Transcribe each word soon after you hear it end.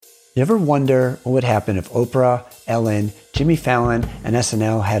You ever wonder what would happen if Oprah, Ellen, Jimmy Fallon, and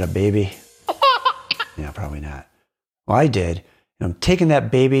SNL had a baby? Yeah, probably not. Well, I did. And I'm taking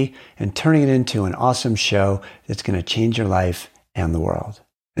that baby and turning it into an awesome show that's going to change your life and the world.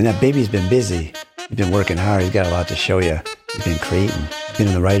 And that baby's been busy. He's been working hard. He's got a lot to show you. He's been creating. He's been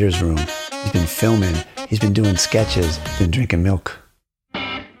in the writer's room. He's been filming. He's been doing sketches. He's been drinking milk.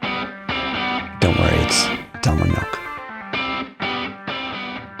 Don't worry, it's almond milk.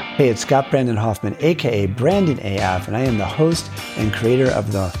 Hey, it's Scott Brandon Hoffman, aka Brandon AF, and I am the host and creator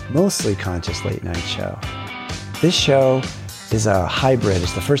of the Mostly Conscious Late Night Show. This show is a hybrid.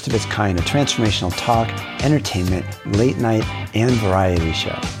 It's the first of its kind, a transformational talk, entertainment, late night, and variety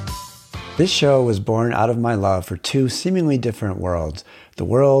show. This show was born out of my love for two seemingly different worlds, the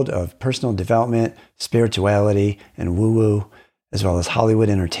world of personal development, spirituality, and woo-woo, as well as Hollywood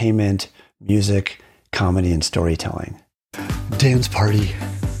entertainment, music, comedy, and storytelling. Dance party.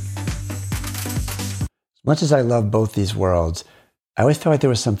 As much as I love both these worlds, I always felt like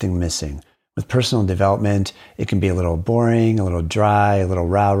there was something missing. With personal development, it can be a little boring, a little dry, a little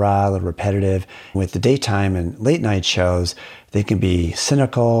rah-rah, a little repetitive. With the daytime and late night shows, they can be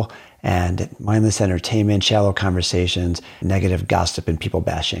cynical and mindless entertainment, shallow conversations, negative gossip, and people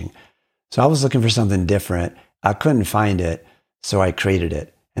bashing. So I was looking for something different. I couldn't find it, so I created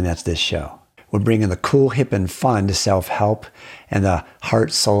it, and that's this show. We're bringing the cool, hip, and fun to self-help and the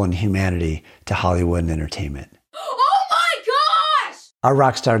heart, soul, and humanity to Hollywood and entertainment. Oh my gosh! Our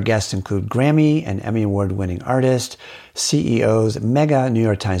rockstar guests include Grammy and Emmy Award-winning artists, CEOs, mega New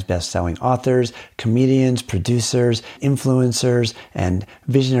York Times bestselling authors, comedians, producers, influencers, and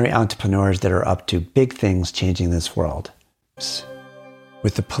visionary entrepreneurs that are up to big things changing this world.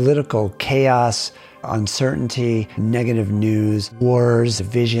 With the political chaos, uncertainty, negative news, wars,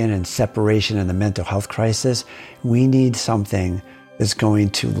 division, and separation, and the mental health crisis, we need something that's going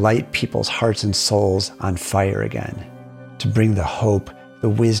to light people's hearts and souls on fire again, to bring the hope, the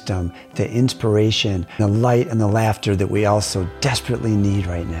wisdom, the inspiration, the light, and the laughter that we all so desperately need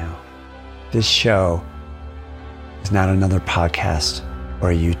right now. This show is not another podcast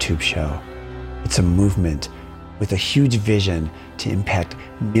or a YouTube show. It's a movement with a huge vision to impact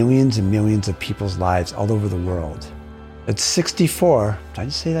millions and millions of people's lives all over the world. At 64, did I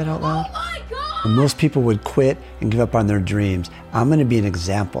just say that out loud? Oh my God! When most people would quit and give up on their dreams, I'm going to be an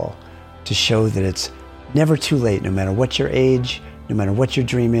example to show that it's never too late, no matter what your age, no matter what your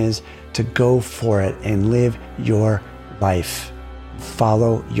dream is, to go for it and live your life.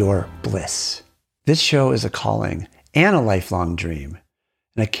 Follow your bliss. This show is a calling and a lifelong dream,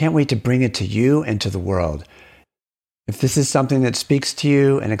 and I can't wait to bring it to you and to the world. If this is something that speaks to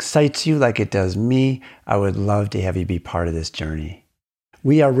you and excites you like it does me, I would love to have you be part of this journey.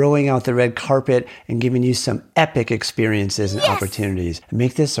 We are rolling out the red carpet and giving you some epic experiences and opportunities. And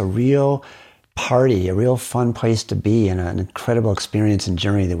make this a real party, a real fun place to be, and an incredible experience and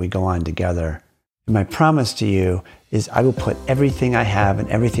journey that we go on together. And my promise to you is I will put everything I have and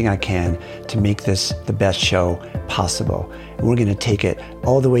everything I can to make this the best show possible. And we're going to take it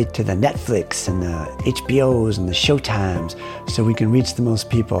all the way to the Netflix and the HBOs and the Showtimes so we can reach the most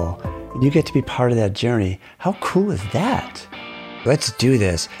people. And you get to be part of that journey. How cool is that? Let's do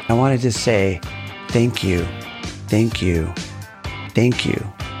this. I wanted to say thank you, thank you, thank you.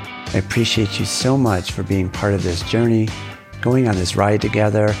 I appreciate you so much for being part of this journey, going on this ride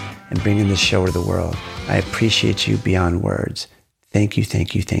together, and bringing this show to the world. I appreciate you beyond words. Thank you,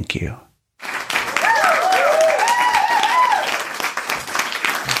 thank you, thank you.